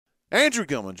Andrew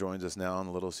Gilman joins us now on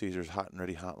the Little Caesars Hot and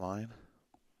Ready Hotline.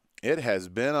 It has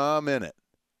been a minute.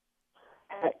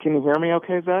 Can you hear me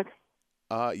okay, Zach?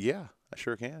 Yeah, I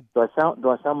sure can. Do I sound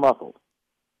muffled?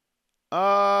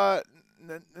 Not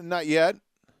yet.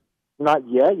 Not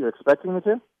yet? You're expecting me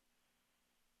to?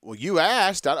 Well, you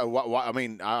asked. I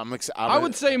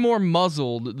would say more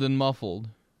muzzled than muffled.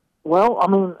 Well,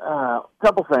 a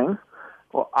couple things.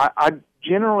 Well, I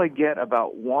generally get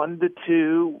about 1 to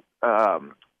 2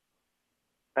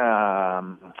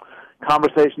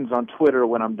 conversations on Twitter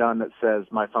when I'm done that says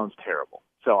my phone's terrible.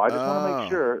 So I just want to make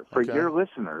sure for your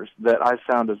listeners that I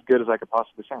sound as good as I could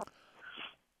possibly sound.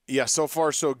 Yeah, so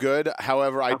far so good.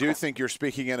 However, I do think you're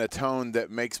speaking in a tone that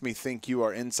makes me think you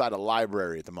are inside a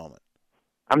library at the moment.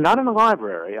 I'm not in a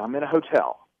library. I'm in a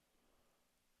hotel.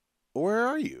 Where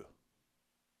are you?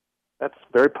 That's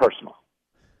very personal.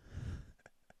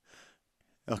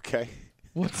 Okay.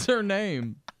 What's her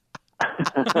name?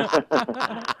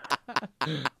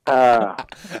 That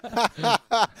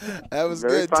was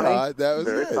very good, funny. Todd. That was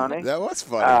very good. funny. That was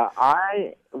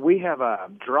funny. We have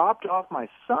dropped off my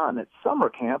son at summer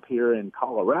camp here in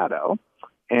Colorado,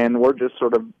 and we're just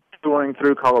sort of touring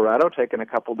through Colorado, taking a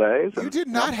couple days. You did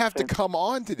not have to come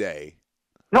on today.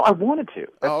 No, I wanted to.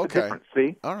 That's okay. the difference.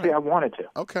 See? All right. See, I wanted to.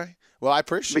 Okay. Well, I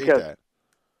appreciate because that.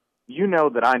 You know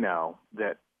that I know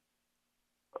that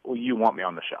you want me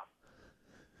on the show.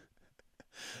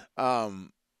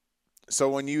 So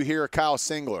when you hear Kyle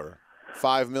Singler,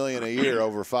 $5 million a year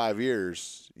over 5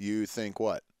 years, you think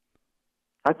what?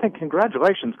 I think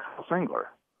congratulations, Kyle Singler.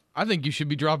 I think you should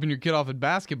be dropping your kid off at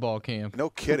basketball camp. No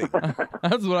kidding.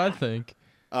 That's what I think.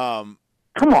 Come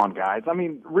on, guys. I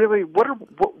mean, really,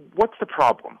 what's the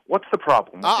problem? What's the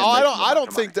problem? I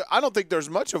don't think there's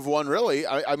much of one really.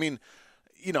 I mean,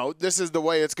 you know, this is the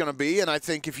way it's going to be, and I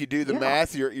think if you do the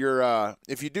math,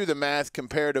 if you do the math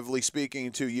comparatively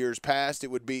speaking to years past, he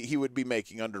would be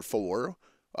making under 4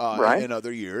 in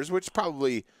other years, which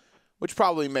probably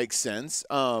makes sense.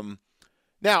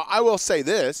 Now I will say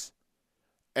this,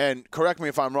 and correct me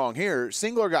if I'm wrong here.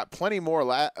 Singler got plenty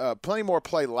more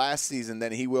play last season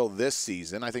than he will this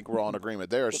season. I think we're all in agreement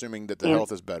there, assuming that the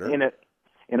health is better.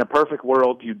 In a perfect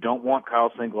world, you don't want Kyle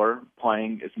Singler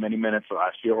playing as many minutes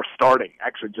last year or starting.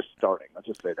 Actually, just starting. Let's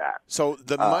just say that. So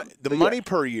the money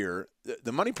per year,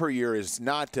 the money per year is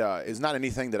not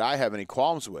anything that I have any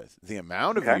qualms with. The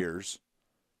amount of years.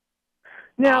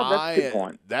 Yeah, that's a good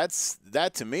point.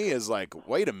 That to me is like,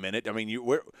 wait a minute. I mean,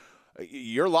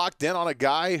 you're locked in on a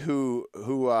guy who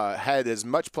had as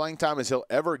much playing time as he'll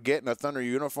ever get in a Thunder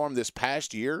uniform this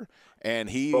past year, and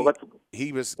he was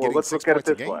getting 6 points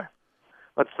a game.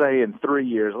 Let's say in 3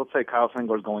 years, let's say Kyle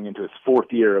Singler's going into his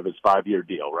 4th year of his 5-year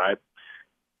deal, right?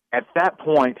 At that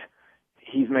point,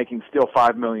 he's making still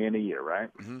 $5 million a year, right?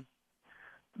 Mm-hmm.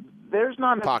 There's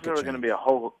not necessarily going to be a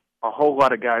whole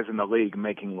lot of guys in the league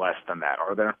making less than that,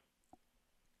 are there?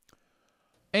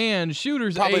 And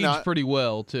shooters probably age pretty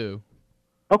well too.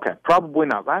 Okay, probably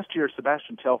not. Last year,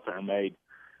 Sebastian Telfair made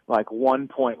like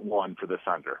 1.1 for the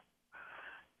Thunder.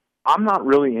 I'm not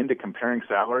really into comparing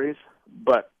salaries,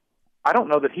 but I don't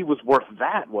know that he was worth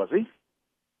that, was he?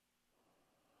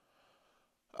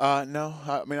 No.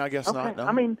 I mean, I guess not. No.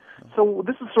 I mean, so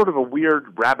this is sort of a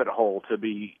weird rabbit hole to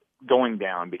be going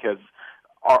down because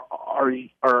are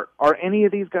any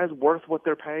of these guys worth what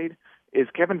they're paid? Is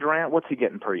Kevin Durant, what's he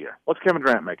getting per year? What's Kevin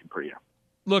Durant making per year?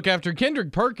 Look, after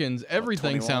Kendrick Perkins,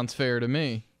 everything sounds fair to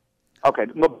me. Okay,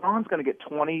 LeBron's going to get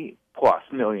 $20+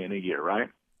 million a year, right?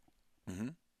 Mm-hmm.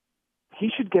 He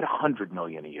should get $100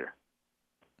 million a year.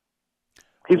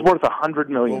 He's worth $100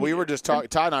 million. Well, we were just talking.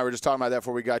 Todd and I were just talking about that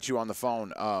before we got you on the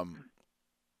phone.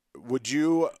 Would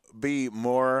you be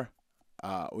more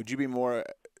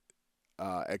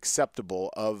acceptable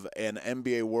of an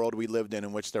NBA world we lived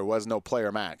in which there was no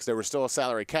player max? There was still a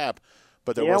salary cap,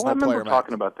 but there was no player max. I remember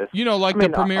talking about this. You know, like the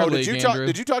Premier League, Andrew.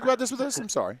 Did you talk about this with us? I'm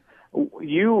sorry.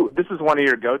 This is one of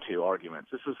your go-to arguments.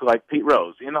 This is like Pete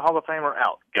Rose, in the Hall of Fame or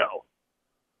out? Go.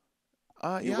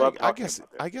 Yeah, I guess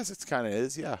it's kind of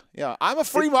is. Yeah. I'm a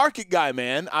free market guy,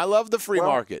 man. I love the free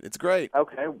market. It's great.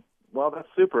 Okay. Well, that's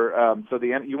super. So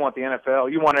you want the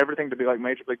NFL, you want everything to be like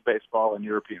Major League Baseball and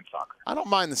European soccer. I don't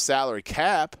mind the salary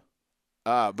cap,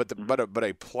 but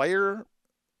a player,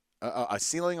 a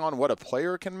ceiling on what a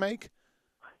player can make.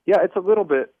 Yeah, it's a little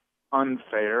bit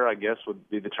unfair, I guess would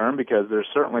be the term, because there's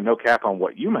certainly no cap on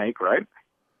what you make, right?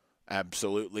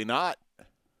 Absolutely not.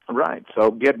 Right.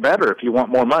 So get better if you want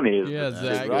more money.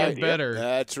 Zach, right. get better.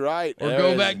 That's right. Or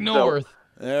go back north.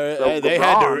 They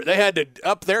had to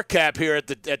up their cap here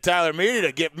at Tyler Media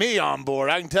to get me on board.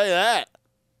 I can tell you that.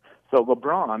 So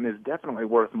LeBron is definitely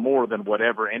worth more than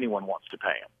whatever anyone wants to pay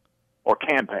him. or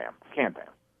can pay him. Can pay him.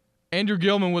 Andrew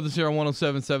Gilman with us here on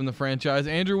 107.7 The Franchise.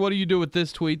 Andrew, what do you do with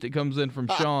this tweet that comes in from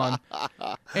Sean?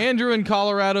 Andrew in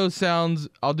Colorado sounds,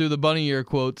 I'll do the bunny ear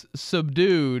quotes,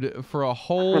 subdued for a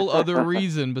whole other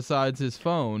reason besides his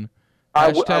phone.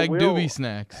 Hashtag doobie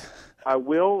snacks. I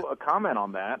will comment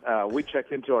on that. We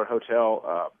checked into our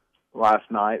hotel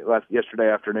yesterday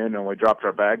afternoon, and we dropped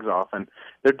our bags off, and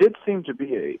there did seem to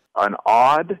be an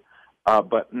odd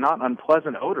but not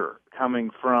unpleasant odor coming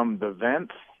from the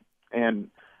vents, and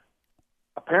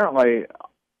apparently,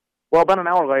 well, about an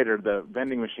hour later, the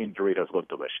vending machine Doritos looked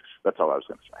delicious. That's all I was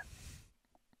going to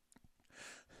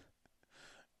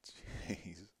say.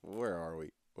 Jeez, where are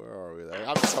we? There?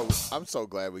 I'm so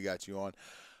glad we got you on.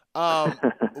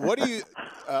 What do you?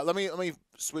 Let me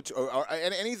switch.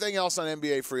 Anything else on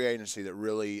NBA free agency that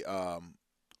really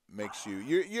makes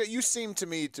you seem to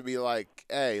me to be like,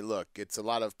 hey, look, it's a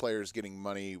lot of players getting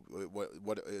money.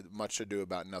 What much to do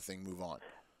about nothing. Move on.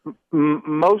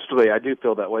 Mostly, I do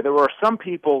feel that way. There were some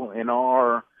people in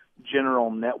our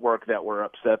general network that were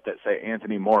upset that, say,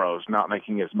 Anthony Morrow's not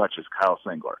making as much as Kyle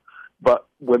Singler. But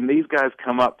when these guys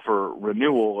come up for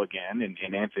renewal again,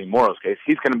 in Anthony Morrow's case,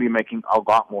 he's going to be making a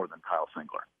lot more than Kyle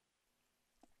Singler.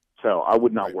 So I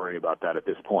would not worry about that at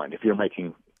this point. If you're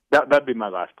making that'd be my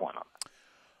last point on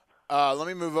that. Let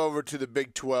me move over to the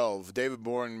Big 12. David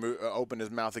Boren opened his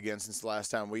mouth again since the last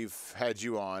time we've had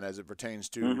you on as it pertains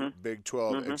to Big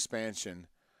 12 expansion.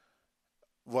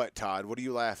 What, Todd? What are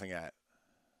you laughing at?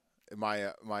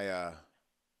 My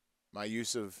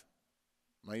use of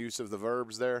the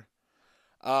verbs there.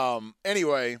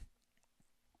 Anyway,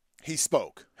 he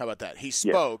spoke. How about that? He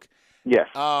spoke. Yes.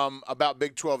 About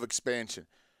Big 12 expansion.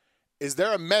 Is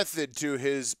there a method to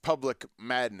his public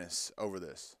madness over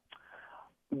this?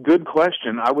 Good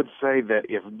question. I would say that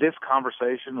if this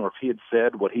conversation, or if he had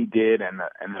said what he did, and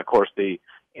of course the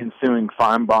ensuing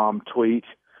Feinbaum tweet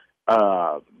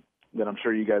that I'm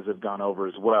sure you guys have gone over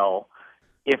as well,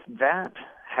 if that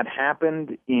had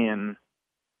happened in,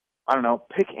 I don't know,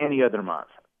 pick any other month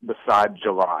besides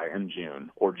July and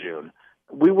June,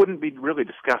 we wouldn't be really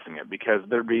discussing it because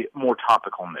there'd be more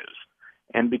topical news.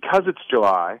 And because it's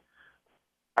July,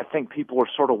 I think people are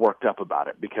sort of worked up about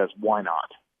it because why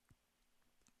not?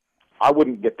 I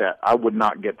wouldn't get that. I would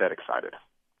not get that excited.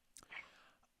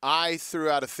 I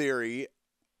threw out a theory.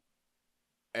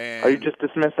 And are you just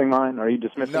dismissing mine? Are you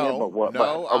dismissing it? But what?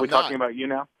 No, are we talking about you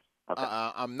now? Okay.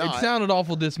 I'm not. It sounded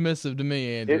awful dismissive to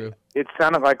me, Andrew. It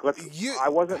sounded like I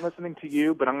wasn't listening to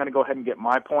you, but I'm going to go ahead and get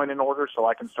my point in order so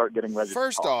I can start getting ready.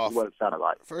 First off, what it sounded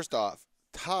like. First off,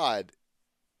 Todd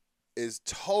is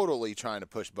totally trying to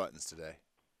push buttons today.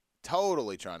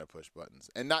 Totally trying to push buttons,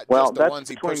 and not just the ones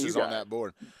he pushes on that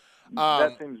board.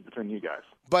 That seems between you guys.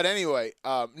 But anyway,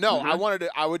 no,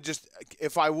 I would just,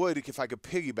 if I could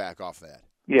piggyback off that.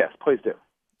 Yes, please do.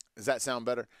 Does that sound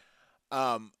better?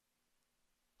 My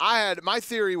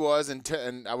theory was,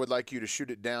 and I would like you to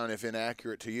shoot it down if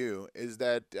inaccurate to you, is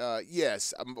that,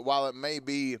 yes, while it may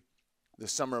be the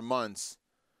summer months,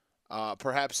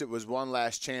 perhaps it was one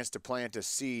last chance to plant a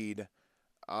seed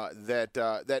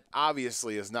that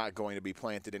obviously is not going to be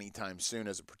planted anytime soon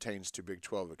as it pertains to Big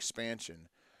 12 expansion.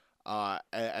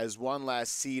 As one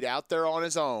last seed out there on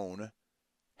his own,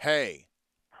 hey,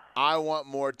 I want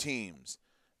more teams.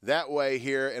 That way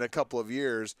here in a couple of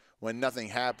years when nothing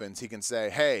happens, he can say,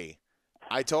 hey,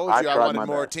 I told you I wanted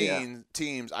more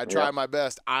teams. I tried my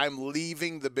best. I'm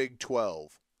leaving the Big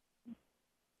 12.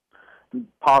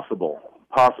 Possible.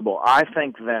 I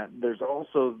think that there's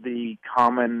also the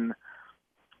common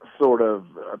sort of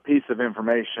a piece of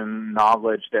information,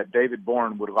 knowledge that David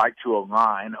Boren would like to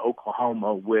align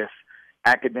Oklahoma with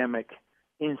academic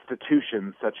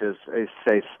institutions such as,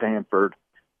 say, Stanford,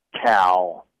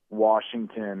 Cal,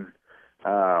 Washington,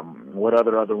 what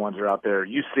other ones are out there,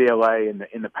 UCLA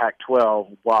in the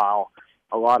Pac-12, while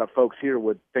a lot of folks here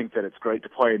would think that it's great to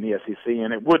play in the SEC,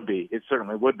 and it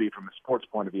certainly would be from a sports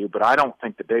point of view, but I don't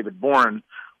think that David Boren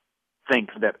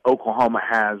thinks that Oklahoma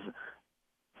has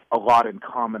a lot in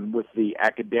common with the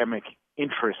academic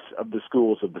interests of the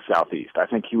schools of the Southeast. I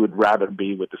think he would rather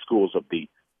be with the schools of the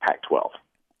Pac-12.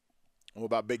 What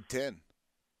about Big Ten?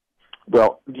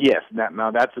 Well, yes.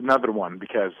 Now that's another one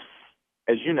because,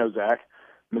 as you know, Zach,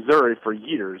 Missouri for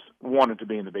years wanted to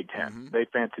be in the Big Ten. Mm-hmm. They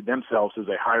fancied themselves as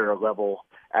a higher-level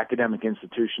academic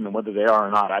institution, and whether they are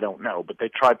or not, I don't know. But they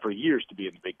tried for years to be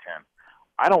in the Big Ten.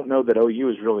 I don't know that OU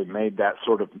has really made that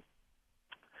sort of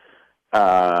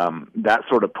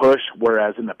push,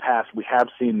 whereas in the past we have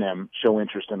seen them show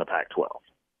interest in the Pac-12.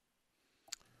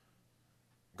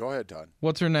 Go ahead, Todd.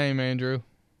 What's her name, Andrew?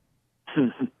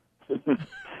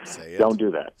 Say it. Don't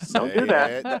do that. Don't do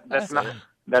that.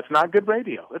 That's not good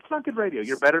radio. It's not good radio.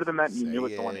 You're better than that, and you knew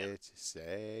it going in.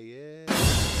 Say it.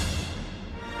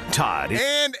 Todd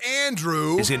And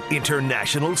Andrew is an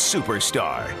international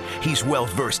superstar. He's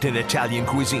well-versed in Italian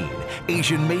cuisine,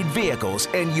 Asian-made vehicles,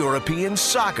 and European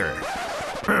soccer.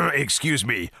 Excuse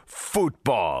me,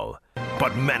 football.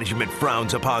 But management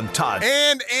frowns upon Todd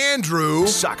and Andrew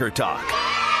soccer talk.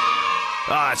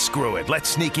 Screw it. Let's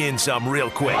sneak in some real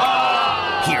quick.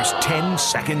 Here's 10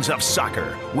 seconds of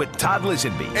soccer with Todd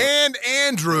Lisenbee. And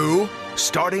Andrew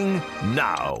Starting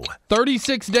now.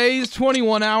 36 days,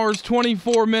 21 hours,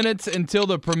 24 minutes until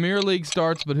the Premier League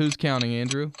starts, but who's counting,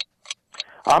 Andrew?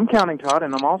 I'm counting, Todd,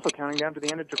 and I'm also counting down to the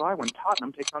end of July when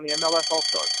Tottenham takes on the MLS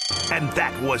All-Stars. And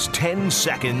that was 10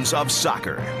 seconds of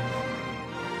soccer.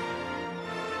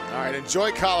 All right,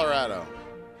 enjoy Colorado.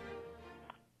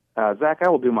 Zach, I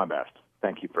will do my best.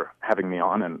 Thank you for having me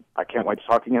on, and I can't wait to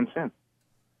talk again soon.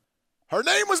 Her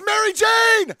name was Mary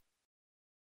Jane!